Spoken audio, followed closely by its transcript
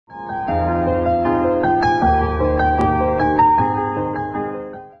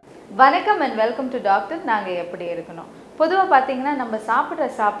வணக்கம் and welcome to Doctor Naanga Eppadi Irukanum. பொதுவா பாத்தீங்கன்னா நம்ம சாப்பிடுற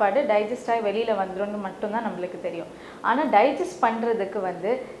சாப்பாடு டைஜஸ்ட் ஆகி வெளியில வந்துரும்னு மட்டும் தான் நமக்கு தெரியும். ஆனா டைஜஸ்ட்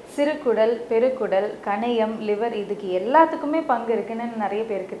பண்றதுக்கு சிறுகுடல், பெருக்குடல், கணையம், லிவர் இதுக்கு எல்லாத்துக்குமே பங்கு இருக்குன்னு நிறைய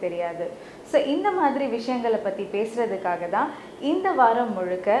பேருக்கு தெரியாது. சோ இந்த மாதிரி விஷயங்களை பத்தி பேசுறதுக்காக தான் இந்த வாரம்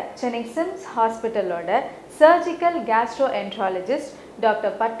முழுக்க Chennai Sims ஹாஸ்பிடலோட surgical gastroenterologist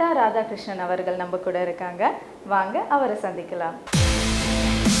doctor பட்டா ராதாகிருஷ்ணன் அவர்கள் நம்ம கூட இருக்காங்க. வாங்க அவரை சந்திக்கலாம்.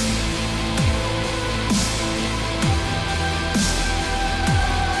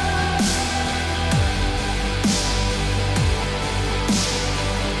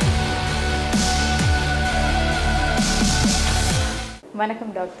 வணக்கம்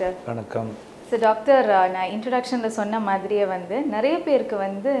டாக்டர். வணக்கம். ஸோ டாக்டர், நான் இன்ட்ரடக்ஷனில் சொன்ன மாதிரியே நிறைய பேருக்கு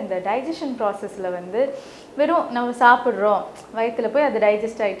இந்த டைஜஷன் ப்ராசஸில் வெறும் நம்ம சாப்பிட்றோம், வயிற்றில் போய் அது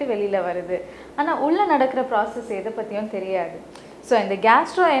டைஜஸ்ட் ஆகிட்டு வெளியில் வருது, ஆனால் உள்ளே நடக்கிற ப்ராசஸ் எதை பற்றியும் தெரியாது. ஸோ இந்த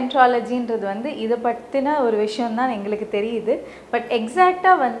கேஸ்ட்ரோஎன்ட்ராலஜின்றது இதை பற்றின ஒரு விஷயம்தான் எங்களுக்கு தெரியுது. பட்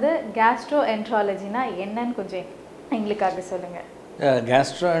எக்ஸாக்டாக கேஸ்ட்ரோஎன்ட்ராலஜினா என்னன்னு கொஞ்சம் எங்களுக்காக சொல்லுங்கள்.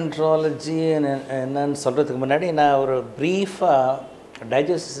 கேஸ்ட்ரோஎன்ட்ராலஜி என்னன்னு சொல்கிறதுக்கு முன்னாடி நான் ஒரு ப்ரீஃபாக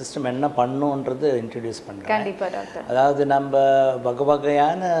டைஜஸ்டிவ் சிஸ்டம் என்ன பண்ணுன்றது இன்ட்ரடியூஸ் பண்ணுறேன். கண்டிப்பாக டாக்டர். அதாவது நம்ம வகை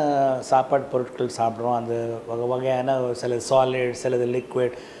வகையான சாப்பாடு பொருட்கள் சாப்பிட்றோம். அந்த வகை வகையான சிலது சாலிட், சிலது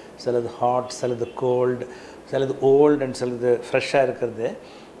லிக்விட், சிலது ஹாட், சிலது கோல்டு, சிலது ஓல்டு அண்ட் சிலது ஃப்ரெஷ்ஷாக இருக்கிறது.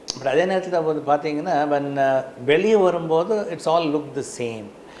 பட் அதே நேரத்தில் பார்த்தீங்கன்னா வெளியே வரும்போது it's all look the same.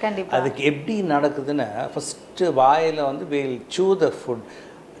 அதுக்கு எப்படி நடக்குதுன்னா, ஃபஸ்ட்டு வாயில் வீல் சூ த ஃபுட்.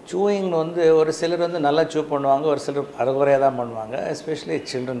 சூயிங் ஒரு சிலர் நல்லா சூ பண்ணுவாங்க, ஒரு சிலர் அரைகுறையாக தான் பண்ணுவாங்க. எஸ்பெஷலி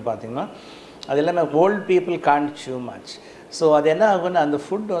சில்ட்ரன் பார்த்திங்கன்னா அது எல்லாமே ஓல்ட் பீப்புள் கான்ட் சூ மச். ஸோ அது என்ன ஆகுன்னா, அந்த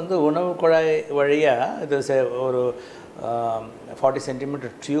ஃபுட் உணவு குழாய் வழியாக இது ஒரு 40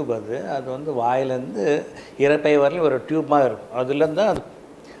 சென்டிமீட்டர் டியூப், அது வாயிலேருந்து இறப்பை வரலையும் ஒரு டியூப் மாதிரி இருக்கும். அதுலேருந்து அது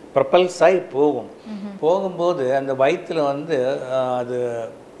ப்ரொப்பல்ஸ் ஆகி போகும்போது அந்த வயிற்றில் அது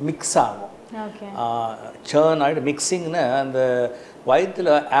மிக்ஸ் ஆகும், சேர்ன் ஆகிட்டு. மிக்சிங்னு அந்த வயிற்றில்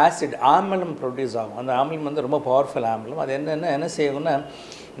ஆசிட் ஆம்லம் ப்ரொடியூஸ் ஆகும். அந்த ஆம்லம் ரொம்ப பவர்ஃபுல் ஆம்லம். அது என்ன செய்யும்னா,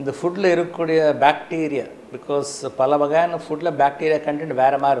 இந்த ஃபுட்டில் இருக்கக்கூடிய பாக்டீரியா, பிகாஸ் பல வகையான ஃபுட்டில் பாக்டீரியா கண்டென்ட்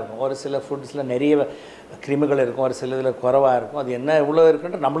வேறு மாதிரி இருக்கும். ஒரு சில ஃபுட்ஸில் நிறைய கிருமிகள் இருக்கும், ஒரு சில இதில் குறைவாக இருக்கும். அது என்ன இவ்வளோ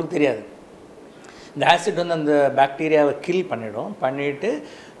இருக்குன்றது நம்மளுக்கு தெரியாது. இந்த ஆசிட் அந்த பாக்டீரியாவை கில் பண்ணிவிட்டு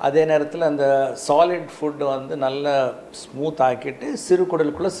அதே நேரத்தில் அந்த சாலிட் ஃபுட்டு நல்லா ஸ்மூத் ஆக்கிட்டு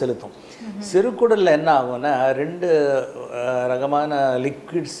சிறுகுடலுக்குள்ளே செலுத்தும். சிறுகுடலில் என்ன ஆகும்னா, 2 ரகமான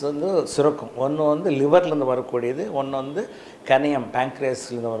லிக்விட்ஸ் சுரக்கும். ஒன்று லிவர்லேருந்து வரக்கூடியது, ஒன்று கணையம்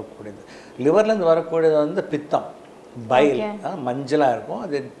பேங்க்ரியாஸ்லேருந்து வரக்கூடியது. லிவர்லேருந்து வரக்கூடியது பித்தம், பைல், மஞ்சளாக இருக்கும்.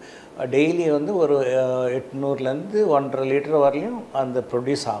 அது டெய்லி ஒரு 800லேருந்து 1.5 லிட்டர் வரலையும் அந்த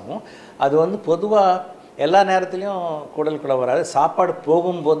ப்ரொடியூஸ் ஆகும். அது பொதுவாக எல்லா நேரத்துலையும் குடலுக்குள்ளே வராது, சாப்பாடு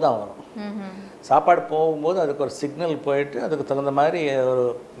போகும்போது தான் வரும். சாப்பாடு போகும்போது அதுக்கு ஒரு சிக்னல் போயிட்டு அதுக்கு தகுந்த மாதிரி ஒரு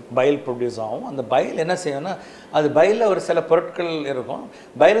பைல் ப்ரொடியூஸ் ஆகும். அந்த பைல் என்ன செய்யும்னா, அது பைலில் ஒரு சில பொருட்கள் இருக்கும்.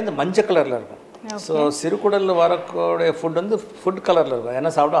 பைல் மஞ்சள் கலரில் இருக்கும். ஸோ சிறுகுடலில் வரக்கூடிய ஃபுட் கலரில் இருக்கும்,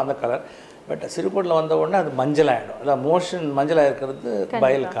 என்ன சாப்பிடும் அந்த கலர். பட் சிறுகுடலில் வந்த உடனே அது மஞ்சள் ஆகிடும். அதான் மோஷன் மஞ்சளாக இருக்கிறது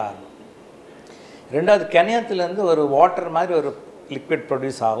பைல் காரணம். ரெண்டாவது, கணையத்துலேருந்து ஒரு வாட்டர் மாதிரி ஒரு லிக்விட்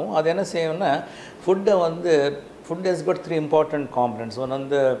ப்ரொடியூஸ் ஆகும். அது என்ன செய்யும்னா, food has got 3 important components.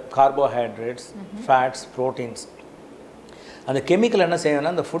 ஒன்று கார்போஹைட்ரேட்ஸ், ஃபேட்ஸ், ப்ரோட்டீன்ஸ். அந்த கெமிக்கல் என்ன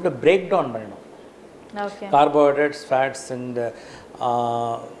செய்யணும்னா, அந்த ஃபுட்டை பிரேக் டவுன் பண்ணிடும். கார்போஹைட்ரேட்ஸ், ஃபேட்ஸ் அண்ட்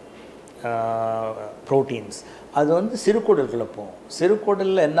ப்ரோட்டீன்ஸ் அது சிறுகுடலுக்குள்ளே போகும்.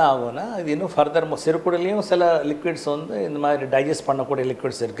 சிறுகுடலில் என்ன ஆகும்னா, இது இன்னும் ஃபர்தர் சிறுகுடல்லையும் சில லிக்விட்ஸ் இந்த மாதிரி டைஜஸ்ட் பண்ணக்கூடிய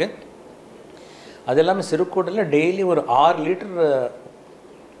லிக்விட்ஸ் இருக்குது. அது எல்லாமே சிறுகுடலில் டெய்லி ஒரு 6 லிட்டர்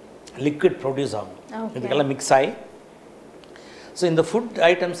லிக்விட் ப்ரொடியூஸ் ஆகும். இதுக்கெல்லாம் மிக்ஸ் ஆகி, ஸோ இந்த ஃபுட்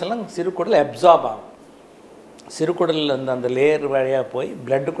ஐட்டம்ஸ் எல்லாம் சிறுகுடலில் அப்சார்ப் ஆகும். சிறுகுடலில் அந்த லேயர் வழியாக போய்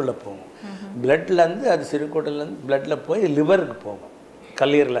பிளட்டுக்குள்ளே போகும். பிளட்லேருந்து அது சிறுகுடல்லேருந்து பிளட்டில் போய் லிவருக்கு போகும்.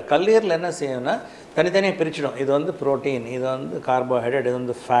 கல்லீரலில் என்ன செய்யும்னா, தனித்தனியாக பிரிச்சிடும். இது ப்ரோட்டீன், இது கார்போஹைட்ரேட்,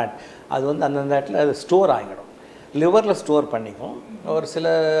 இது ஃபேட். அது அந்தந்த இடத்துல அது ஸ்டோர் ஆகிடும். லிவரில் ஸ்டோர் பண்ணிக்கும். ஒரு சில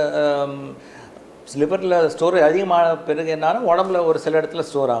லிவரில் ஸ்டோர் அதிகமான பிறகு என்னாலும் உடம்புல ஒரு சில இடத்துல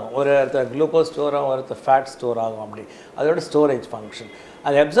ஸ்டோர் ஆகும். ஒரு இடத்துல குளுக்கோஸ் ஸ்டோர் ஆகும், ஒரு இடத்துல ஃபேட் ஸ்டோர் ஆகும். அப்படி அதோட ஸ்டோரேஜ் ஃபங்க்ஷன்.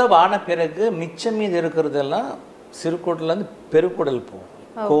 அது அப்சர்வ் ஆன பிறகு மிச்சம் மீது இருக்கிறதெல்லாம் சிறுகுடல்லேருந்து பெருக்குடல் போகும்,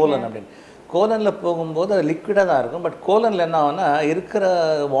 கோலன் அப்படின்னு. கோலனில் போகும்போது அது லிக்விடாக தான் இருக்கும். பட் கோலனில் என்ன ஆகும்னா, இருக்கிற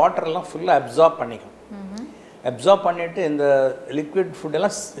வாட்டர்லாம் ஃபுல்லாக அப்சார்ப் பண்ணிக்கும். அப்சார்ப் பண்ணிவிட்டு இந்த லிக்விட்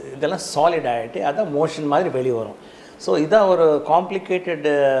ஃபுட்டெல்லாம் இதெல்லாம் சாலிட் ஆகிட்டு அதான் மோஷன் மாதிரி வெளியே வரும். ஸோ இதான் ஒரு காம்ப்ளிகேட்டட்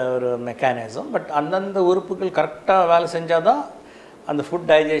ஒரு மெக்கானிசம். பட் அந்தந்த உறுப்புகள் கரெக்டாக வேலை செஞ்சால் தான் அந்த ஃபுட்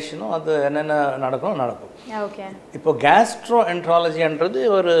டைஜஷனும் அது என்னென்ன நடக்கும். ஓகே. இப்போ கேஸ்ட்ரோஎன்ட்ராலஜின்றது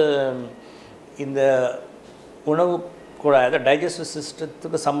ஒரு இந்த உணவு குழாய், அதாவது டைஜஸ்டிவ்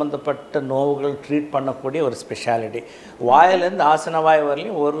சிஸ்டத்துக்கு சம்மந்தப்பட்ட நோய்கள் ட்ரீட் பண்ணக்கூடிய ஒரு ஸ்பெஷாலிட்டி. வாயிலேருந்து ஆசனவாய்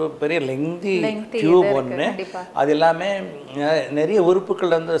வரலையும் ஒரு பெரிய லெங்தி டியூப் ஒன்று, அது எல்லாமே நிறைய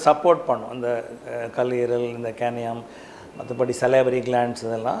உறுப்புகள் வந்து சப்போர்ட் பண்ணும். இந்த கல்லீரல், இந்த கேனியம், மற்றபடி சலேவரி கிளாண்ட்ஸ்,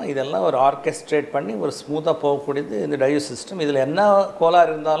 இதெல்லாம் ஒரு ஆர்கெஸ்ட்ரேட் பண்ணி ஒரு ஸ்மூத்தாக போகக்கூடியது இந்த டைஜஸ்ட் சிஸ்டம். இதில் என்ன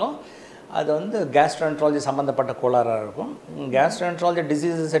கோளாறு இருந்தாலும் அது வந்து கேஸ்ட்ரோஎன்ட்ராலஜி சம்மந்தப்பட்ட கோளாறாக இருக்கும். கேஸ்ட்ரோஎன்ட்ராலஜி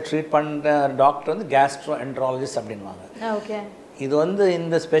டிசீசஸை ட்ரீட் பண்ணுற டாக்டர் வந்து கேஸ்ட்ரோஎன்ட்ராலஜிஸ்ட் அப்படின்வாங்க. ஓகே. இது வந்து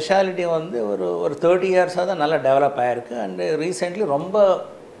இந்த ஸ்பெஷாலிட்டி வந்து ஒரு 30 இயர்ஸாக தான் நல்லா டெவலப் ஆகிருக்கு. அண்டு ரீசெண்ட்லி ரொம்ப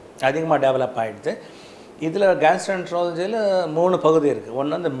அதிகமாக டெவலப் ஆகிடுது. இதில் கேஸ்ட்ரோஎன்ட்ராலஜியில் 3 பகுதி இருக்குது.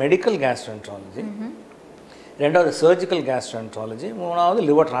 ஒன்று வந்து மெடிக்கல் கேஸ்ட்ரோஎன்ட்ராலஜி, ரெண்டாவது சர்ஜிக்கல் கேஸ்ட்ரோஎன்ட்ராலஜி, மூணாவது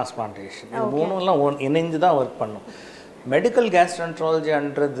லிவர் டிரான்ஸ்பிளான்டேஷன். இது மூணுலாம் இணைந்து தான் ஒர்க் பண்ணும். மெடிக்கல்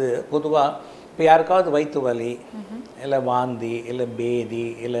கேஸ்ட்ரோஎன்ட்ராலஜின்றது பொதுவாக இப்போ யாருக்காவது வயிற்று வலி, இல்லை வாந்தி, இல்லை பேதி,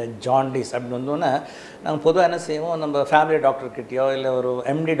 இல்லை ஜாண்டிஸ் அப்படின்னு வந்தோன்னே நாங்கள் பொதுவாக என்ன செய்வோம், நம்ம ஃபேமிலி டாக்டர்கிட்டயோ இல்லை ஒரு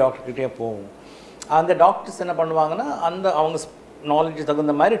எம்டி டாக்டர்கிட்டயோ போவோம். அந்த டாக்டர்ஸ் என்ன பண்ணுவாங்கன்னா அவங்க நாலேஜ்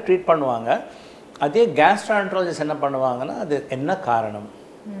தகுந்த மாதிரி ட்ரீட் பண்ணுவாங்க. அதே கேஸ்ட்ரோஎன்ட்ராலஜிஸ்ட் என்ன பண்ணுவாங்கன்னா அது என்ன காரணம்,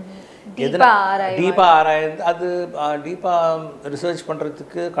 டீப்பாக ஆராய்ந்து அது டீப்பாக ரிசர்ச்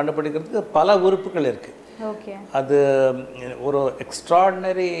பண்ணுறதுக்கு கண்டுபிடிக்கிறதுக்கு பல உறுப்புகள் இருக்குது. அது ஒரு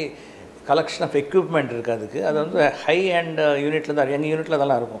எக்ஸ்ட்ராடினரி கலெக்ஷன் ஆஃப் எக்யூப்மெண்ட் இருக்குது அதுக்கு. அது வந்து ஹை அண்ட் யூனிட்டில் தான், எங்கள் யூனிட்டில்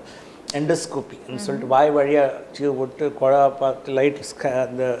அதெல்லாம் இருக்கும். எண்டோஸ்கோப்பின்னு சொல்லிட்டு வாய் வழியாக டியூப் விட்டு குழா பார்த்து லைட்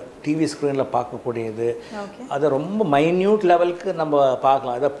அந்த டிவி ஸ்க்ரீனில் பார்க்கக்கூடியது. அதை ரொம்ப மைன்யூட் லெவலுக்கு நம்ம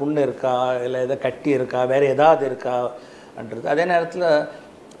பார்க்கலாம். எதாவது புண்ணு இருக்கா, இல்லை எதாவது கட்டி இருக்கா, வேறு எதாவது இருக்கான்றது. அதே நேரத்தில்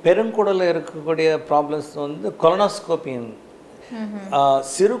பெருங்குடலில் இருக்கக்கூடிய ப்ராப்ளம்ஸ் வந்து கொலனோஸ்கோப்பின்னு,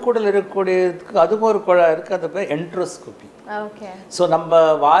 சிறுகுடல் இருக்கக்கூடியதுக்கு அதுக்கு ஒரு குழாய் இருக்குது, அது பேர் என்ட்ரோஸ்கோப்பி. ஸோ நம்ம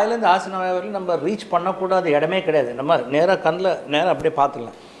வாயிலேருந்து ஆசனவாய் வரையிலும் நம்ம ரீச் பண்ணக்கூடாத இடமே கிடையாது. நம்ம நேராக கண்ணில் நேராக அப்படியே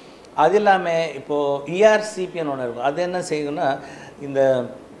பார்த்துடலாம். அது இல்லாமல் இப்போது இஆர்சிபின்னு ஒன்று இருக்கும். அது என்ன செய்யும்னா இந்த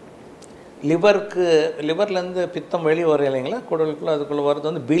லிவர்லேருந்து பித்தம் வெளியே வரும் இல்லைங்களா, குடலுக்குள்ளே அதுக்குள்ளே வர்றது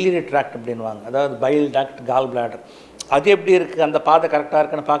வந்து பிலியரி ட்ராக்ட் அப்படின்வாங்க. அதாவது பைல் டாக்ட், கால் பிளாடர். அது எப்படி இருக்குது, அந்த பாதை கரெக்டாக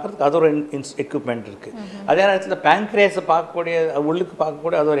இருக்குன்னு பார்க்குறதுக்கு அது ஒரு எக்யூப்மெண்ட் இருக்குது. அதே நேரத்தில் பேங்க்ரேஸை பார்க்கக்கூடிய, உள்ளுக்கு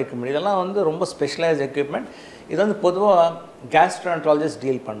பார்க்கக்கூடிய அது ஒரு எக்யூப்மெண்ட். இதெல்லாம் வந்து ரொம்ப ஸ்பெஷலைஸ்ட் எக்யூப்மெண்ட். இது வந்து பொதுவாக கேஸ்ட்ரோஎன்ட்ராலஜிஸ்ட்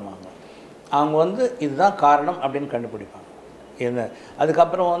டீல் பண்ணுவாங்க. அவங்க வந்து இதுதான் காரணம் அப்படின்னு கண்டுபிடிப்பாங்க. என்ன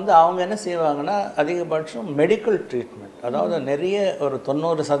அதுக்கப்புறம் வந்து அவங்க என்ன செய்வாங்கன்னா அதிகபட்சம் மெடிக்கல் ட்ரீட்மெண்ட், அதாவது நிறைய ஒரு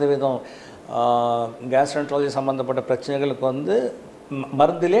 90% கேஸ்ட்ரோஎன்ட்ராலஜி சம்மந்தப்பட்ட பிரச்சனைகளுக்கு வந்து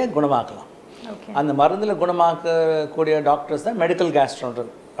மருந்திலே குணமாக்கலாம். அந்த மருந்தில் குணமாக்கக்கூடிய டாக்டர்ஸ் தான் மெடிக்கல்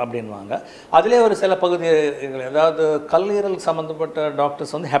கேஸ்ட்ரோஎன்ட்ராலஜி அப்படின்வாங்க. அதிலே ஒரு சில பகுதிகள், அதாவது கல்லீரல் சம்மந்தப்பட்ட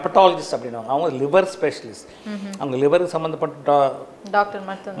டாக்டர்ஸ் வந்து ஹெப்படாலஜிஸ்ட் அப்படின்வாங்க. அவங்க லிவர் ஸ்பெஷலிஸ்ட். அவங்க லிவருக்கு சம்மந்தப்பட்ட டாக்டர்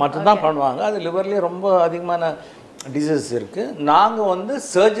மட்டும்தான் பண்ணுவாங்க. அது லிவர்லேயே ரொம்ப அதிகமான டிசீஸ் இருக்குது. நாங்கள் வந்து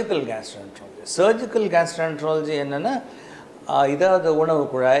சர்ஜிக்கல் கேஸ்ட்ரோஎன்ட்ராலஜி. சர்ஜிக்கல் கேஸ்ட்ரோஎன்ட்ராலஜி என்னென்னா இதாவது உணவு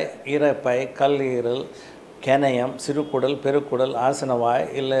குழாய், இரைப்பை, கல்லீரல், கேனயம், சிறுகுடல், பெருக்குடல், ஆசனவாய்,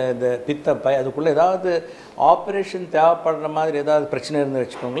 இல்லை இந்த பித்தப்பை, அதுக்குள்ளே ஏதாவது ஆப்ரேஷன் தேவைப்படுற மாதிரி ஏதாவது பிரச்சனை இருந்து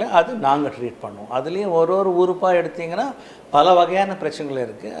வச்சுக்கோங்களேன், அது நாங்கள் ட்ரீட் பண்ணுவோம். அதுலேயும் ஒரு உறுப்பாக எடுத்திங்கன்னா பல வகையான பிரச்சனைகள்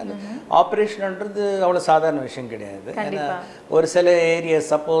இருக்குது. அது ஆப்ரேஷன்ன்றது அவ்வளோ சாதாரண விஷயம் கிடையாது. ஏன்னா ஒரு சில ஏரியா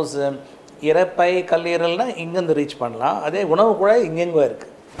சப்போஸ் இரைப்பை, கல்லீரல்னால் இங்கேருந்து ரீச் பண்ணலாம். அதே உணவு குழாய் இங்கெங்கோ இருக்குது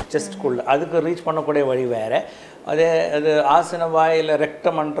செஸ்ட்குள்ளே, அதுக்கு ரீச் பண்ணக்கூடிய வழி வேறு. அது ஆசனவாய் இல்லை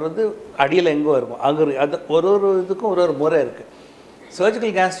ரெக்டம்ன்றது அடியில் எங்கோ இருக்கும். அது ஒரு இதுக்கும் ஒரு முறை இருக்குது.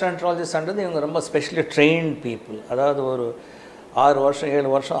 சர்ஜிக்கல் கேஸ்ட்ரோஎன்ட்ராலஜிஸ்ட்ன்றது இவங்க ரொம்ப ஸ்பெஷலி ட்ரெயின்ட் பீப்புள். அதாவது ஒரு 6 வருஷம் 7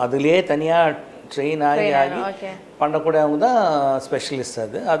 வருஷம் அதுலேயே தனியாக ட்ரெயின் ஆகி பண்ணக்கூடியவங்க தான்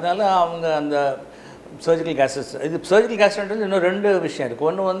ஸ்பெஷலிஸ்ட். அதனால் அவங்க அந்த சர்ஜிக்கல் கேஸ்ட்ரோஎன்ட்ராலஜி இன்னும் 2 விஷயம் இருக்குது.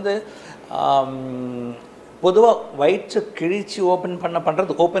 ஒன்று வந்து பொதுவாக வயிற்று கிழிச்சு ஓப்பன்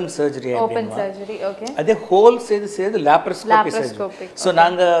பண்ணுறது ஓப்பன் சர்ஜரி. அதே ஹோல் செய்து லேப்ரோஸ்கோபி சர்ஜரி. ஸோ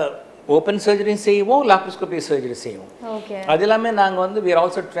நாங்கள் ஓப்பன் சர்ஜரியும் செய்வோம், லேப்ரோஸ்கோபி சர்ஜரி செய்வோம். அது எல்லாமே நாங்கள் வந்து we are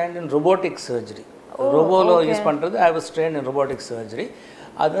also trained in robotic surgery. ரோபோவில் use பண்ணுறது I was trained in robotic surgery.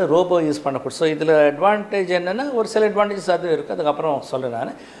 அது ரோபோ யூஸ் பண்ணப்படும். ஸோ இதில் அட்வான்டேஜ் என்னென்னா ஒரு சில அட்வான்டேஜஸ் அது இருக்குது, அதுக்கப்புறம் சொல்கிறேன்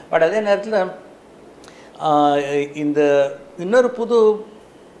நான். பட் அதே நேரத்தில் இந்த இன்னொரு புது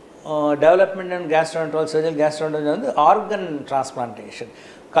development and gastroenterology, surgical gastroenterology வந்து ஆர்கன் டிரான்ஸ்பிளான்டேஷன்.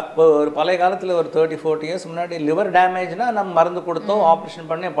 ஒரு பழைய காலத்தில் ஒரு 30-40 இயர்ஸ் முன்னாடி லிவர் டேமேஜ்னால் நம்ம மருந்து கொடுத்தோம், ஆப்ரேஷன்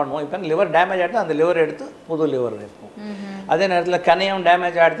பண்ணி பண்ணுவோம். இப்போ லிவர் டேமேஜ் ஆகிட்டு அந்த லிவர் எடுத்து புது லிவர் வைப்போம். அதே நேரத்தில் கணையம்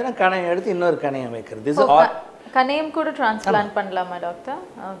டேமேஜ் ஆகிடுச்சுன்னா கணையம் எடுத்து இன்னொரு கணையம் வைக்கிறது. கணையம் கூட டிரான்ஸ்பிளான்ட் பண்ணலாமா டாக்டர்?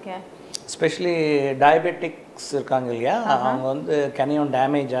 ஓகே. ஸ்பெஷலி டயபெட்டிக்ஸ் இருக்காங்க இல்லையா, அவங்க வந்து கணையம்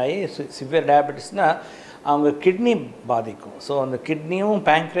டேமேஜ் ஆகி சிவியர் டயபெட்டிஸ்னால் அவங்க கிட்னி பாதிக்கும். ஸோ அந்த கிட்னியும்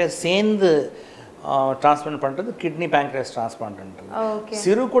பேங்க்ரியாஸ் சேர்ந்து டிரான்ஸ்பிளான்ட் பண்ணுறது கிட்னி பேங்க்ரியாஸ் டிரான்ஸ்பிளான்ட்ன்றது.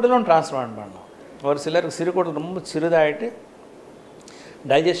 சிறுகுடலும் டிரான்ஸ்பிளான்ட் பண்ணலாம். ஒரு சிலருக்கு சிறுகுடல் ரொம்ப சிறிதாகிட்டு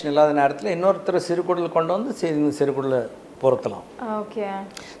டைஜஷன் இல்லாத நேரத்தில் இன்னொருத்தர் சிறுகுடல் கொண்டு வந்து சிறுகுடலை பொருத்தலாம். Okay,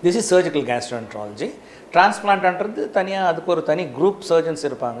 this is surgical gastroenterology. டிரான்ஸ்பிளான்ட்ன்றது தனியாக அதுக்கு ஒரு தனி குரூப் சர்ஜன்ஸ்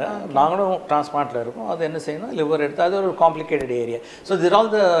இருப்பாங்க. நாங்களும் டிரான்ஸ்பிளான்ட்டில் இருக்கோம். அது என்ன செய்யணும், லிவர் எடுத்து அது ஒரு complicated area. So this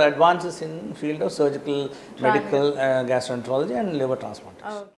all the advances in field of surgical medical gastroenterology and liver transplant.